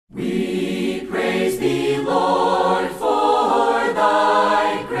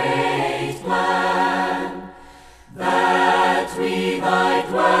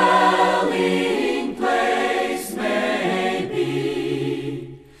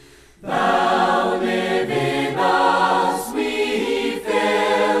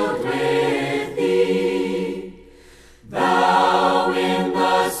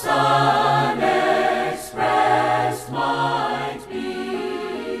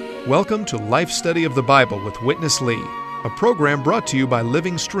Welcome to Life Study of the Bible with Witness Lee, a program brought to you by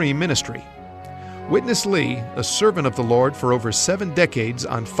Living Stream Ministry. Witness Lee, a servant of the Lord for over 7 decades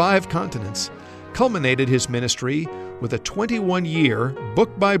on 5 continents, culminated his ministry with a 21-year,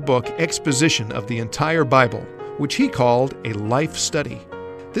 book-by-book exposition of the entire Bible, which he called a life study.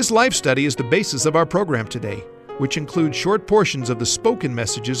 This life study is the basis of our program today, which includes short portions of the spoken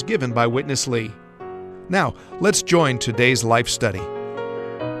messages given by Witness Lee. Now, let's join today's life study.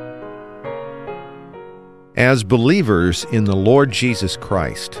 As believers in the Lord Jesus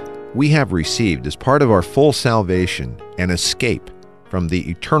Christ, we have received as part of our full salvation an escape from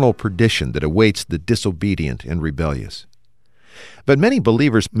the eternal perdition that awaits the disobedient and rebellious. But many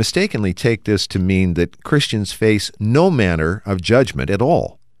believers mistakenly take this to mean that Christians face no manner of judgment at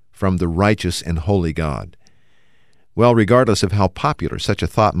all from the righteous and holy God. Well, regardless of how popular such a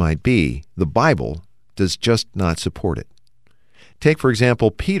thought might be, the Bible does just not support it. Take, for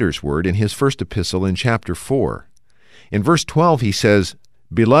example, Peter's word in his first epistle in chapter 4. In verse 12 he says,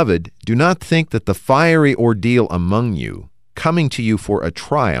 "Beloved, do not think that the fiery ordeal among you, coming to you for a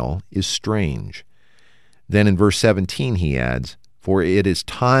trial, is strange." Then in verse 17 he adds, "For it is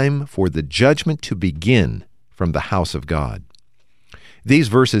time for the judgment to begin from the house of God." These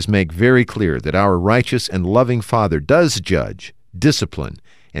verses make very clear that our righteous and loving Father does judge, discipline,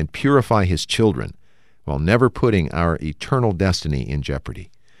 and purify His children, while never putting our eternal destiny in jeopardy.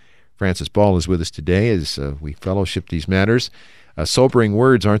 Francis Ball is with us today as we fellowship these matters. Sobering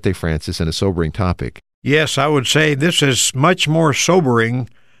words, aren't they, Francis, and a sobering topic? Yes, I would say this is much more sobering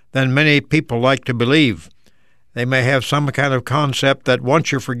than many people like to believe. They may have some kind of concept that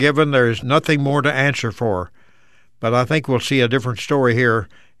once you're forgiven, there's nothing more to answer for. But I think we'll see a different story here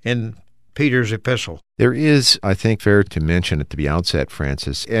in Peter's epistle. There is, I think, fair to mention at the outset,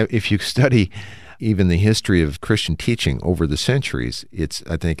 Francis, if you study even the history of Christian teaching over the centuries,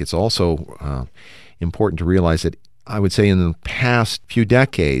 I think it's also important to realize that I would say in the past few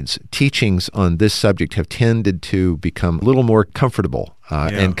decades, teachings on this subject have tended to become a little more comfortable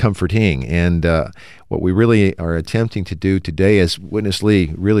and comforting. And what we really are attempting to do today, as Witness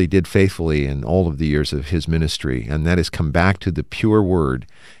Lee really did faithfully in all of the years of his ministry, and that is come back to the pure Word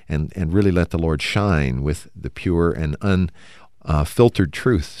and really let the Lord shine with the pure and filtered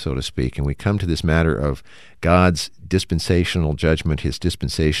truth, so to speak. And we come to this matter of God's dispensational judgment, His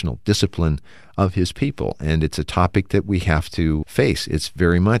dispensational discipline of His people. And it's a topic that we have to face. It's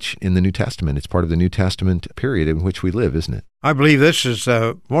very much in the New Testament. It's part of the New Testament period in which we live, isn't it? I believe this is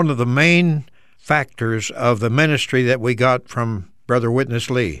one of the main factors of the ministry that we got from Brother Witness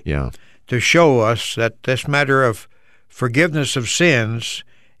Lee. Yeah. To show us that this matter of forgiveness of sins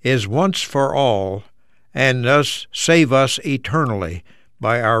is once for all and thus save us eternally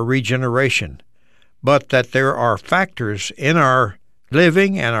by our regeneration, but that there are factors in our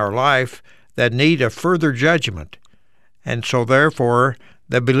living and our life that need a further judgment. And so therefore,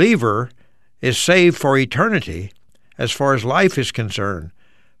 the believer is saved for eternity as far as life is concerned,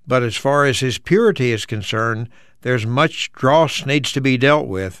 but as far as his purity is concerned, there's much dross needs to be dealt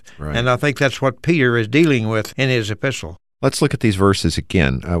with, right. And I think that's what Peter is dealing with in his epistle. Let's look at these verses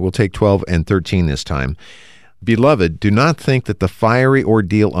again. We'll take 12 and 13 this time. "Beloved, do not think that the fiery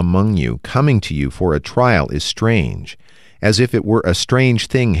ordeal among you, coming to you for a trial, is strange, as if it were a strange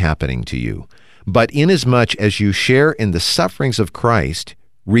thing happening to you. But inasmuch as you share in the sufferings of Christ,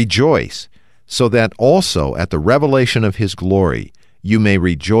 rejoice, so that also at the revelation of His glory you may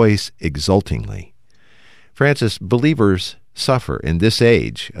rejoice exultingly." Francis, believers suffer in this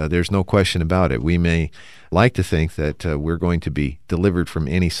age. There's no question about it. We may like to think that we're going to be delivered from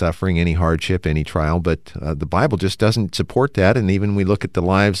any suffering, any hardship, any trial, but the Bible just doesn't support that. And even we look at the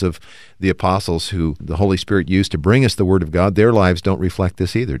lives of the apostles who the Holy Spirit used to bring us the Word of God, their lives don't reflect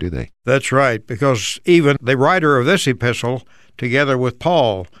this either, do they? That's right, because even the writer of this epistle, together with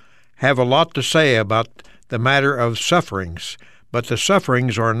Paul, have a lot to say about the matter of sufferings. But the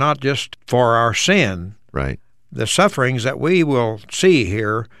sufferings are not just for our sin. Right. The sufferings that we will see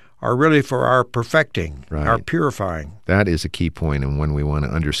here are really for our perfecting, right. Our purifying. That is a key point and one we want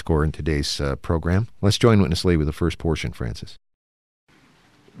to underscore in today's program. Let's join Witness Lee with the first portion, Francis.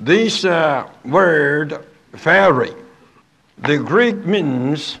 This word, fiery, the Greek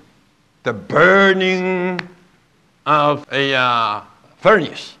means the burning of a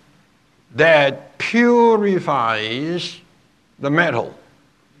furnace that purifies the metal,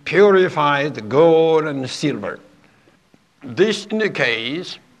 purifies the gold and silver. This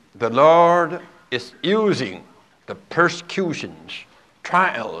indicates the Lord is using the persecutions,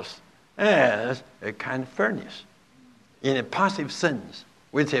 trials, as a kind of furnace in a positive sense,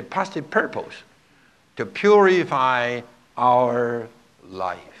 with a positive purpose to purify our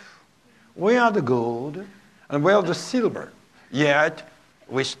life. We are the gold, and we are the silver. Yet,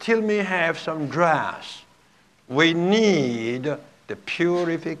 we still may have some dross. We need the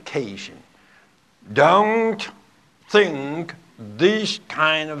purification. Don't think this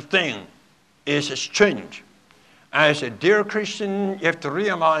kind of thing is strange. As a dear Christian, you have to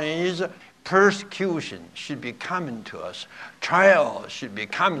realize persecution should be coming to us. Trials should be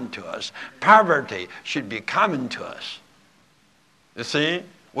coming to us. Poverty should be coming to us. You see,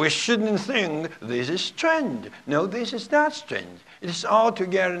 we shouldn't think this is strange. No, this is not strange. It is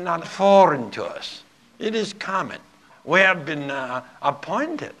altogether not foreign to us. It is common. We have been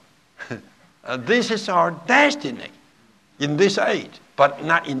appointed. This is our destiny in this age, but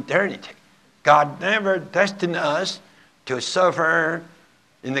not eternity. God never destined us to suffer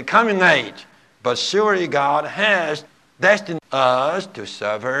in the coming age, but surely God has destined us to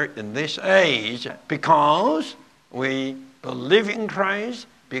suffer in this age because we believe in Christ,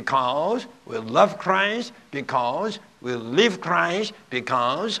 because we love Christ, because we live Christ,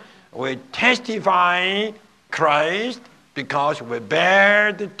 because we testify Christ, because we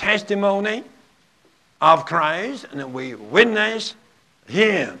bear the testimony of Christ, and we witness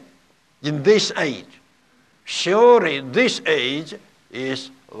Him in this age. Surely this age is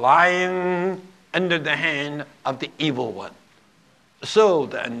lying under the hand of the evil one. So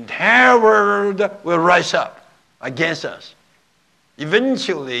the entire world will rise up against us.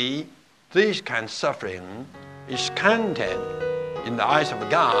 Eventually, this kind of suffering is counted in the eyes of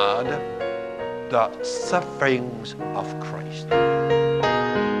God the sufferings of Christ.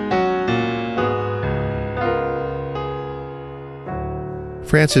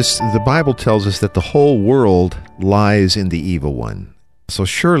 Francis, the Bible tells us that the whole world lies in the evil one. So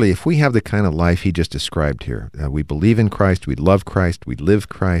surely if we have the kind of life he just described here, we believe in Christ, we love Christ, we live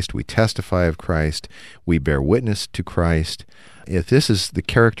Christ, we testify of Christ, we bear witness to Christ, if this is the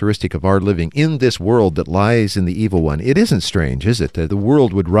characteristic of our living in this world that lies in the evil one, it isn't strange, is it, that the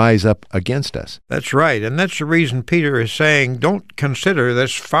world would rise up against us? That's right, and that's the reason Peter is saying, don't consider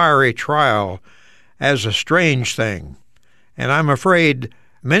this fiery trial as a strange thing. And I'm afraid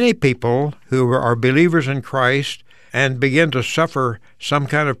many people who are believers in Christ and begin to suffer some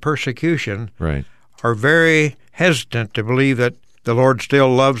kind of persecution are very hesitant to believe that the Lord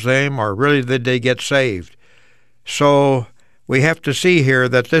still loves them or really that they get saved. So we have to see here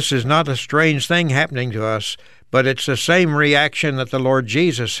that this is not a strange thing happening to us, but it's the same reaction that the Lord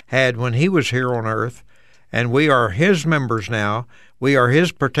Jesus had when He was here on earth, and we are His members now. We are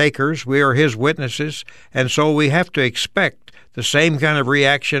His partakers. We are His witnesses, and so we have to expect the same kind of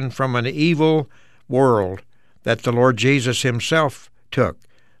reaction from an evil world that the Lord Jesus Himself took.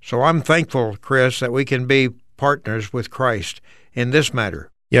 So I'm thankful, Chris, that we can be partners with Christ in this matter.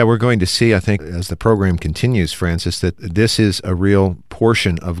 Yeah, we're going to see, I think, as the program continues, Francis, that this is a real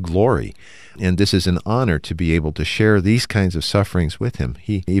portion of glory. And this is an honor to be able to share these kinds of sufferings with Him.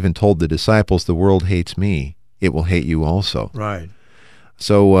 He even told the disciples, the world hates me, it will hate you also. Right.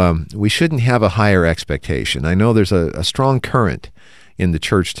 So we shouldn't have a higher expectation. I know there's a strong current in the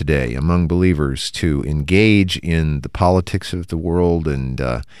church today among believers to engage in the politics of the world and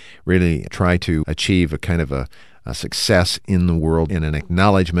really try to achieve a kind of a success in the world and an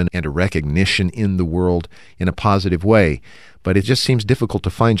acknowledgement and a recognition in the world in a positive way. But it just seems difficult to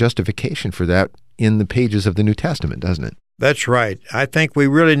find justification for that in the pages of the New Testament, doesn't it? That's right. I think we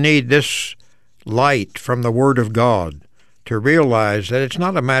really need this light from the Word of God to realize that it's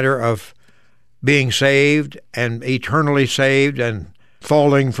not a matter of being saved and eternally saved and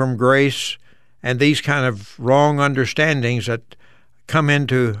falling from grace and these kind of wrong understandings that come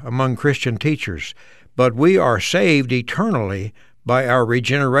into among Christian teachers. But we are saved eternally by our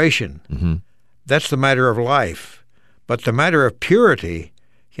regeneration. Mm-hmm. That's the matter of life. But the matter of purity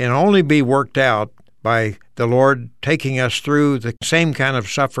can only be worked out by the Lord taking us through the same kind of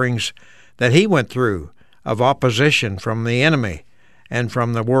sufferings that He went through of opposition from the enemy and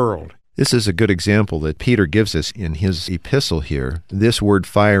from the world. This is a good example that Peter gives us in his epistle here. This word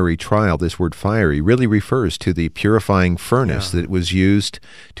fiery trial, this word fiery, really refers to the purifying furnace that was used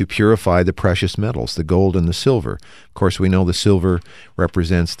to purify the precious metals, the gold and the silver. Of course, we know the silver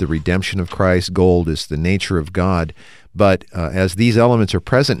represents the redemption of Christ. Gold is the nature of God. But as these elements are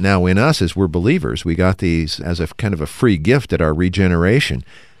present now in us as we're believers, we got these as a kind of a free gift at our regeneration.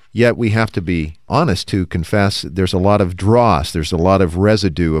 Yet we have to be honest to confess there's a lot of dross, there's a lot of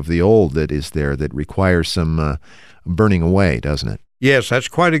residue of the old that is there that requires some burning away, doesn't it? Yes, that's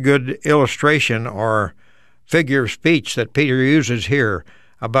quite a good illustration or figure of speech that Peter uses here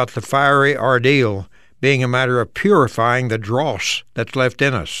about the fiery ordeal being a matter of purifying the dross that's left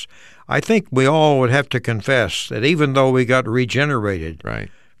in us. I think we all would have to confess that even though we got regenerated,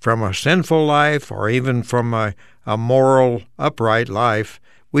 from a sinful life or even from a moral, upright life,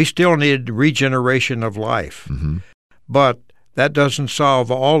 we still need regeneration of life. Mm-hmm. But that doesn't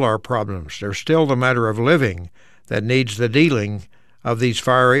solve all our problems. There's still the matter of living that needs the dealing of these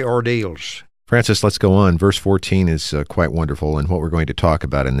fiery ordeals. Francis, let's go on. Verse 14 is quite wonderful and what we're going to talk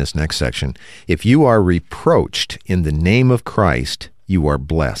about in this next section. If you are reproached in the name of Christ, you are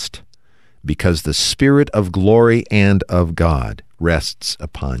blessed, because the Spirit of glory and of God rests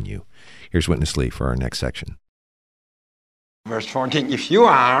upon you. Here's Witness Lee for our next section. Verse 14, if you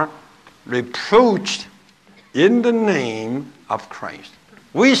are reproached in the name of Christ.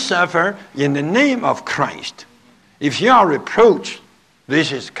 We suffer in the name of Christ. If you are reproached,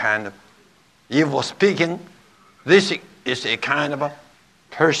 this is kind of evil speaking. This is a kind of a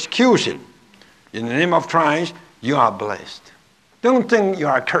persecution. In the name of Christ, you are blessed. Don't think you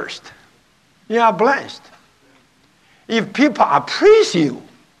are cursed. You are blessed. If people appraise you,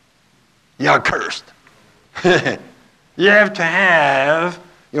 you are cursed. You have to have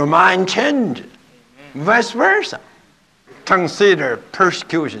your mind changed. Vice versa. Consider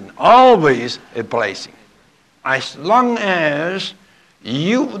persecution always a blessing. As long as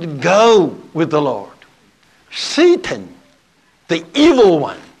you would go with the Lord, Satan, the evil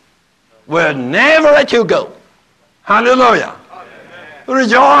one, will never let you go. Hallelujah. Amen.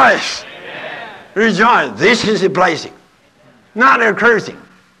 Rejoice. Amen. Rejoice. This is a blessing, not a cursing.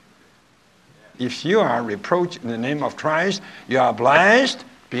 If you are reproached in the name of Christ, you are blessed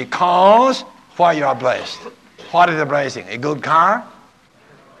because why you are blessed? What is the blessing? A good car?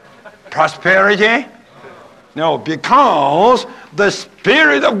 Prosperity? No, because the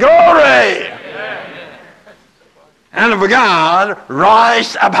Spirit of glory and of God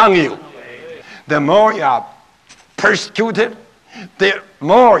rise upon you. The more you are persecuted, the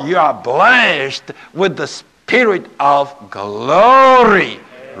more you are blessed with the Spirit of glory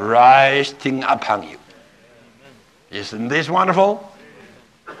resting upon you. Isn't this wonderful?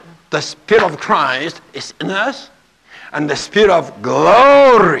 The Spirit of Christ is in us, and the Spirit of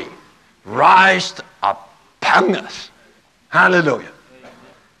glory rises upon us. Hallelujah.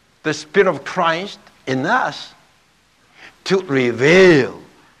 The Spirit of Christ in us to reveal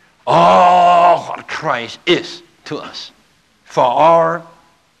all what Christ is to us for our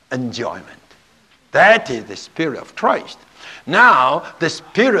enjoyment. That is the Spirit of Christ. Now, the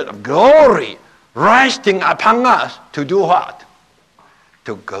Spirit of glory resting upon us to do what?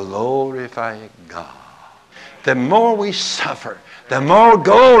 To glorify God. The more we suffer, the more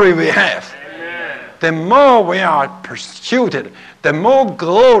glory we have. Amen. The more we are persecuted, the more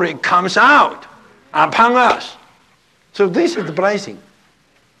glory comes out upon us. So this is the blessing.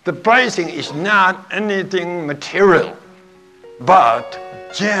 The blessing is not anything material, but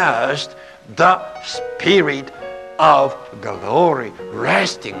just the Spirit of glory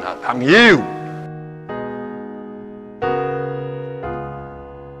resting upon you.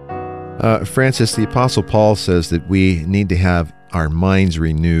 Francis, the Apostle Paul says that we need to have our minds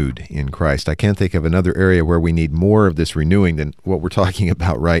renewed in Christ. I can't think of another area where we need more of this renewing than what we're talking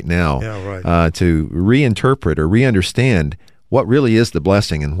about right now. Yeah, right. To reinterpret or re-understand what really is the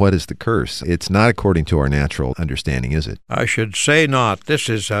blessing and what is the curse. It's not according to our natural understanding, is it? I should say not. This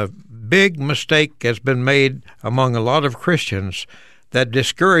is a big mistake has been made among a lot of Christians that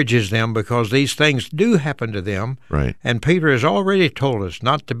discourages them because these things do happen to them. Right. And Peter has already told us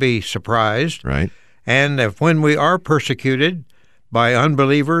not to be surprised. Right. And if when we are persecuted by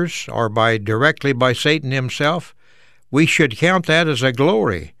unbelievers or directly by Satan himself, we should count that as a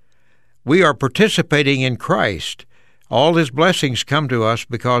glory. We are participating in Christ. All his blessings come to us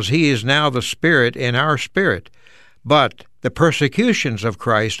because he is now the Spirit in our spirit. But the persecutions of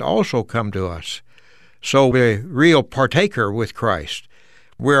Christ also come to us. So we're a real partaker with Christ.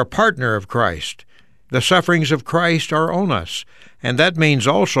 We're a partner of Christ. The sufferings of Christ are on us, and that means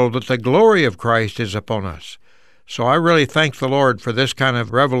also that the glory of Christ is upon us. So I really thank the Lord for this kind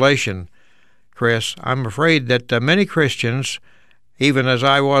of revelation, Chris. I'm afraid that many Christians, even as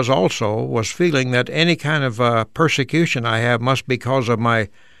I was also, was feeling that any kind of persecution I have must be because of my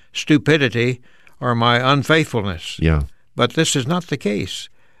stupidity or my unfaithfulness. Yeah. But this is not the case.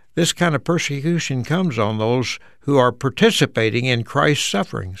 This kind of persecution comes on those who are participating in Christ's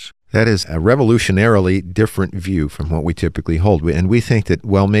sufferings. That is a revolutionarily different view from what we typically hold. And we think that,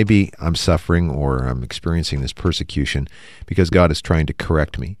 well, maybe I'm suffering or I'm experiencing this persecution because God is trying to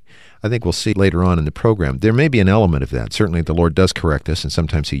correct me. I think we'll see later on in the program, there may be an element of that. Certainly the Lord does correct us, and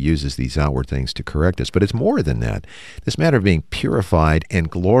sometimes he uses these outward things to correct us. But it's more than that. This matter of being purified and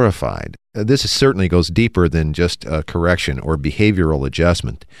glorified. This certainly goes deeper than just correction or behavioral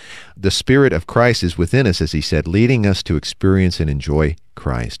adjustment. The Spirit of Christ is within us, as he said, leading us to experience and enjoy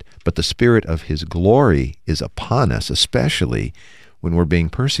Christ. But the Spirit of his glory is upon us, especially when we're being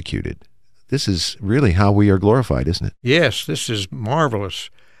persecuted. This is really how we are glorified, isn't it? Yes, this is marvelous.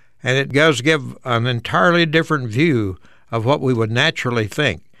 And it does give an entirely different view of what we would naturally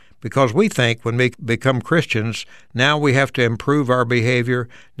think. Because we think when we become Christians, now we have to improve our behavior,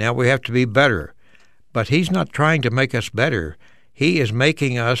 now we have to be better. But he's not trying to make us better. He is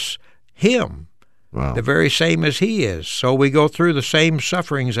making us him, Wow. the very same as he is. So we go through the same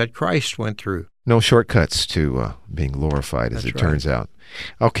sufferings that Christ went through. No shortcuts to being glorified, as That's it turns out.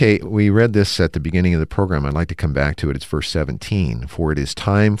 Okay, we read this at the beginning of the program. I'd like to come back to it. It's verse 17. For it is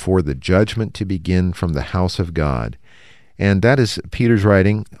time for the judgment to begin from the house of God. And that is Peter's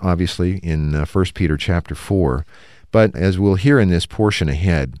writing, obviously, in 1 Peter chapter 4. But as we'll hear in this portion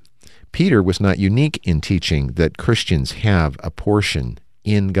ahead, Peter was not unique in teaching that Christians have a portion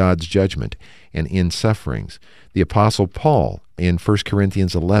in God's judgment and in sufferings. The Apostle Paul in 1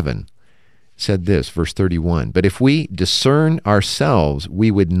 Corinthians 11 said this, verse 31, But if we discern ourselves, we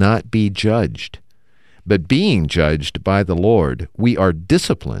would not be judged. But being judged by the Lord, we are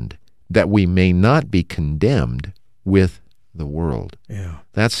disciplined, that we may not be condemned with the world. Yeah.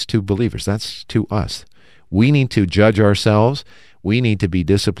 That's to believers. That's to us. We need to judge ourselves. We need to be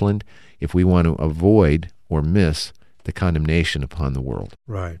disciplined if we want to avoid or miss the condemnation upon the world.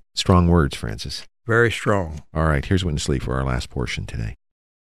 Right. Strong words, Francis. Very strong. All right, here's Witness Lee for our last portion today.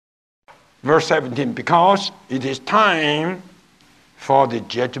 Verse 17, because it is time for the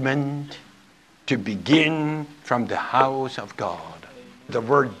judgment to begin from the house of God. The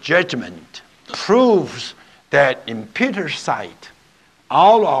word judgment proves that in Peter's sight,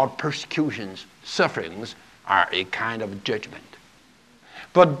 all our persecutions, sufferings are a kind of judgment.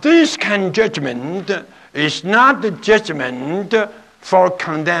 But this kind of judgment is not the judgment for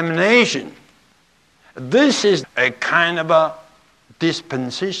condemnation. This is a kind of a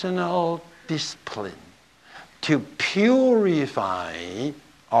dispensational discipline to purify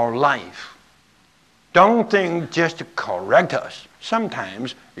our life. Don't think just to correct us.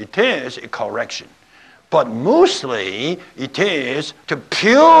 Sometimes it is a correction. But mostly it is to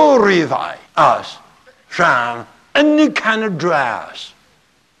purify us from any kind of dross.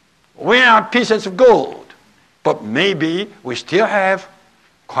 We are pieces of gold, but maybe we still have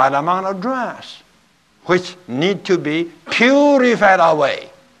quite an amount of dross, which need to be purified away.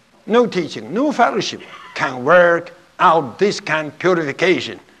 No teaching, no fellowship can work out this kind of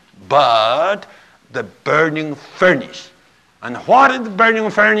purification, but the burning furnace. And what is the burning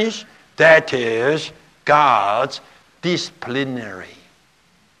furnace? That is God's disciplinary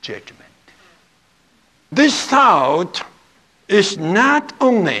judgment. This thought is not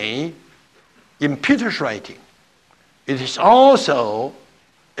only in Peter's writing, it is also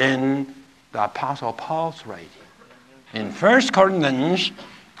in the Apostle Paul's writing. In 1 Corinthians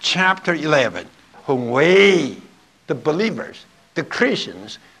chapter 11, when we, the believers, the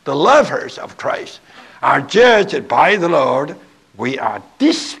Christians, the lovers of Christ, are judged by the Lord, we are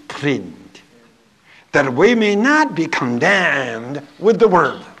disciplined, that we may not be condemned with the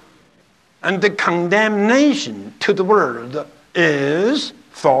world. And the condemnation to the world is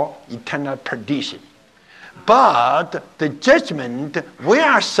for eternal perdition. But the judgment we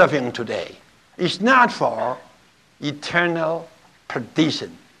are suffering today is not for eternal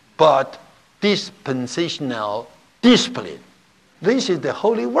perdition, but dispensational discipline. This is the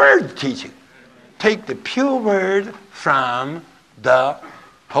Holy Word teaching. Take the pure Word from the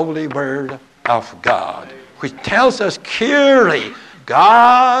Holy Word of God, which tells us clearly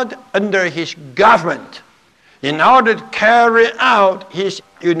God, under his government, in order to carry out his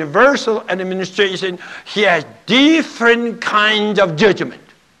universal administration, he has different kinds of judgment.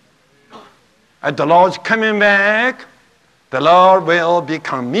 At the Lord's coming back, the Lord will be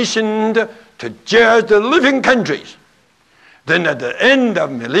commissioned to judge the living countries. Then at the end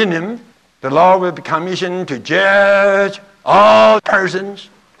of millennium, the Lord will be commissioned to judge all persons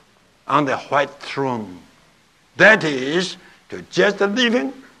on the white throne. That is, to judge the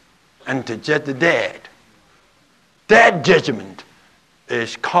living and to judge the dead. That judgment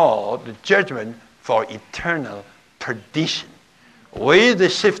is called the judgment for eternal perdition. We, the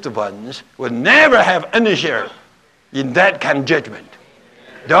saved ones, will never have any share in that kind of judgment.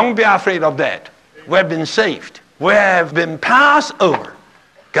 Don't be afraid of that. We have been saved. We have been passed over.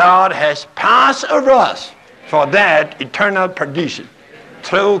 God has passed over us for that eternal perdition.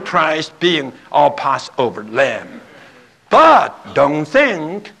 through Christ being our Passover lamb. But don't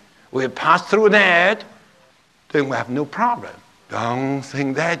think we pass through that, then we have no problem. Don't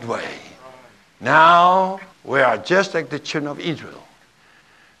think that way. Now we are just like the children of Israel.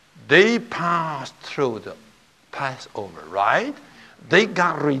 They passed through the Passover, right? They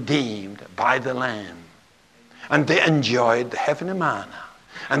got redeemed by the Lamb. And they enjoyed the heavenly manna.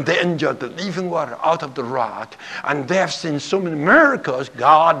 And they enjoyed the living water out of the rock. And they have seen so many miracles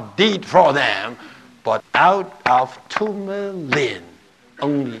God did for them. But out of 2 million,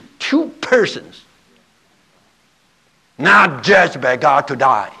 only 2 persons not judged by God to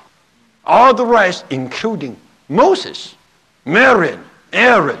die. All the rest, including Moses, Miriam,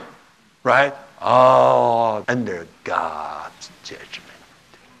 Aaron, right? All under God's judgment.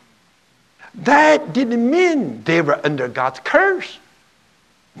 That didn't mean they were under God's curse.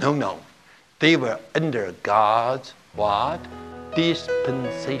 No. They were under God's what?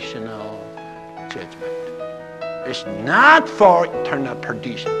 Dispensational judgment. It's not for eternal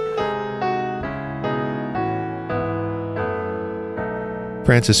perdition.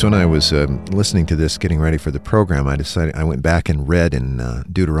 Francis, when I was listening to this, getting ready for the program, I went back and read in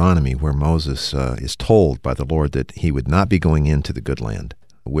Deuteronomy where Moses is told by the Lord that he would not be going into the good land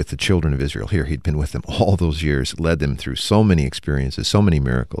with the children of Israel. Here, he'd been with them all those years, led them through so many experiences, so many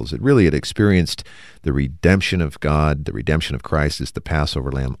miracles. It really had experienced the redemption of God, the redemption of Christ as the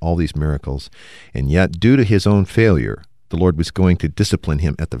Passover lamb, all these miracles. And yet, due to his own failure, the Lord was going to discipline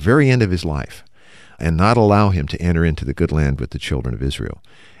him at the very end of his life and not allow him to enter into the good land with the children of Israel.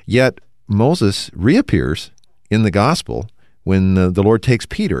 Yet Moses reappears in the gospel when the Lord takes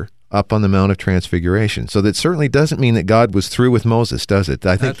Peter up on the Mount of Transfiguration. So that certainly doesn't mean that God was through with Moses, does it?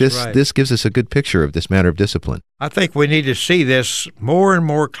 I think this gives us a good picture of this matter of discipline. I think we need to see this more and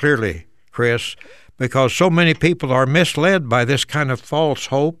more clearly, Chris, because so many people are misled by this kind of false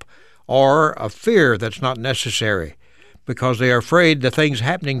hope or a fear that's not necessary, because they are afraid the things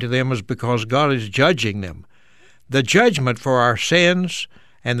happening to them is because God is judging them. The judgment for our sins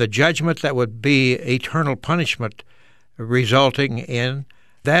and the judgment that would be eternal punishment resulting in,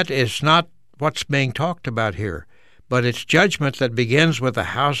 that is not what's being talked about here. But it's judgment that begins with the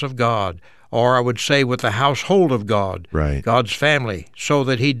house of God, or I would say with the household of God, right. God's family, so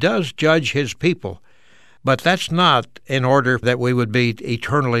that he does judge his people. But that's not in order that we would be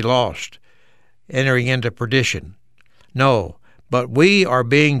eternally lost, entering into perdition. No, but we are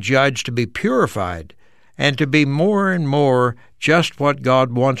being judged to be purified and to be more and more just what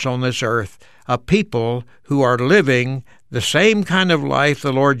God wants on this earth, a people who are living the same kind of life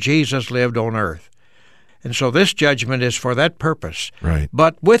the Lord Jesus lived on earth. And so this judgment is for that purpose. Right.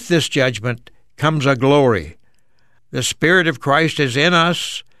 But with this judgment comes a glory. The Spirit of Christ is in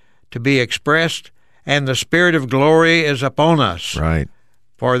us to be expressed, and the Spirit of glory is upon us. Right.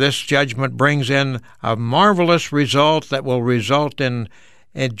 For this judgment brings in a marvelous result that will result in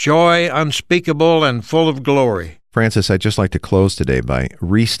a joy unspeakable and full of glory. Francis, I'd just like to close today by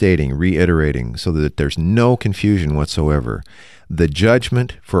reiterating, so that there's no confusion whatsoever. The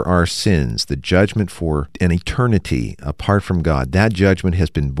judgment for our sins, the judgment for an eternity apart from God, that judgment has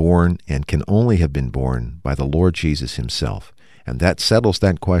been borne and can only have been borne by the Lord Jesus himself. And that settles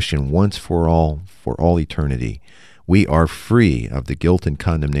that question once for all eternity. We are free of the guilt and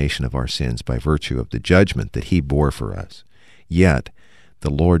condemnation of our sins by virtue of the judgment that he bore for us. Yet, the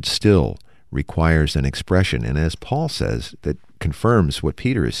Lord still requires an expression, and as Paul says, that confirms what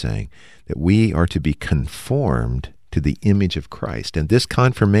Peter is saying, that we are to be conformed to the image of Christ. And this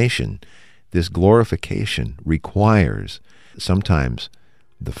confirmation, this glorification, requires sometimes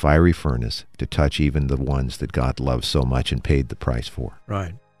the fiery furnace to touch even the ones that God loves so much and paid the price for.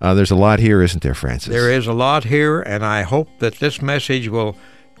 Right. There's a lot here, isn't there, Francis? There is a lot here, and I hope that this message will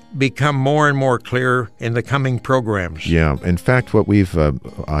become more and more clear in the coming programs. Yeah. In fact, what we've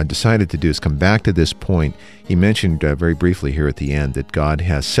decided to do is come back to this point. He mentioned very briefly here at the end that God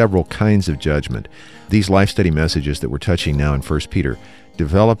has several kinds of judgment. These life study messages that we're touching now in 1 Peter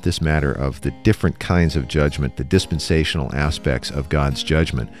develop this matter of the different kinds of judgment, the dispensational aspects of God's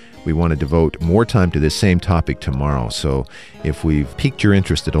judgment. We want to devote more time to this same topic tomorrow. So if we've piqued your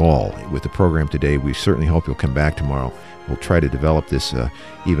interest at all with the program today, we certainly hope you'll come back tomorrow. We'll try to develop this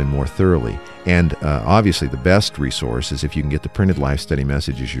even more thoroughly. And obviously the best resource is if you can get the printed life study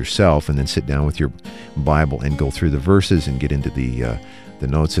messages yourself and then sit down with your Bible and go through the verses and get into the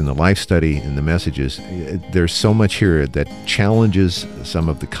notes in the life study and the messages. There's so much here that challenges some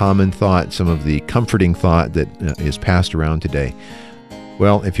of the common thought, some of the comforting thought that is passed around today.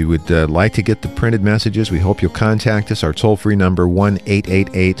 Well, if you would like to get the printed messages, we hope you'll contact us. Our toll-free number,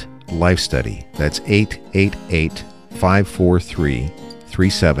 1-888-LIFE-STUDY. That's 888-543-3733.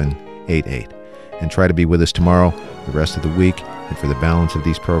 3788. And try to be with us tomorrow, the rest of the week, and for the balance of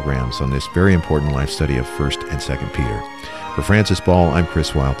these programs on this very important life study of 1st and 2nd Peter. For Francis Ball, I'm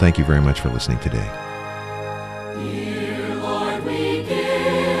Chris Wilde. Thank you very much for listening today. Dear Lord, we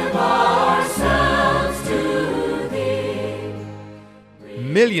give ourselves to Thee.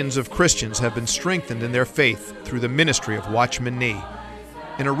 Millions of Christians have been strengthened in their faith through the ministry of Watchman Nee.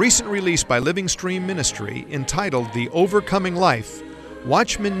 In a recent release by Living Stream Ministry entitled The Overcoming Life,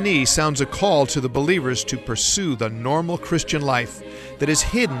 Watchman Nee sounds a call to the believers to pursue the normal Christian life that is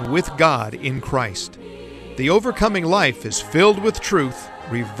hidden with God in Christ. The overcoming life is filled with truth,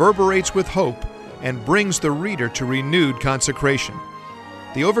 reverberates with hope, and brings the reader to renewed consecration.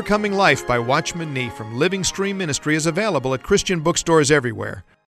 The Overcoming Life by Watchman Nee from Living Stream Ministry is available at Christian bookstores everywhere.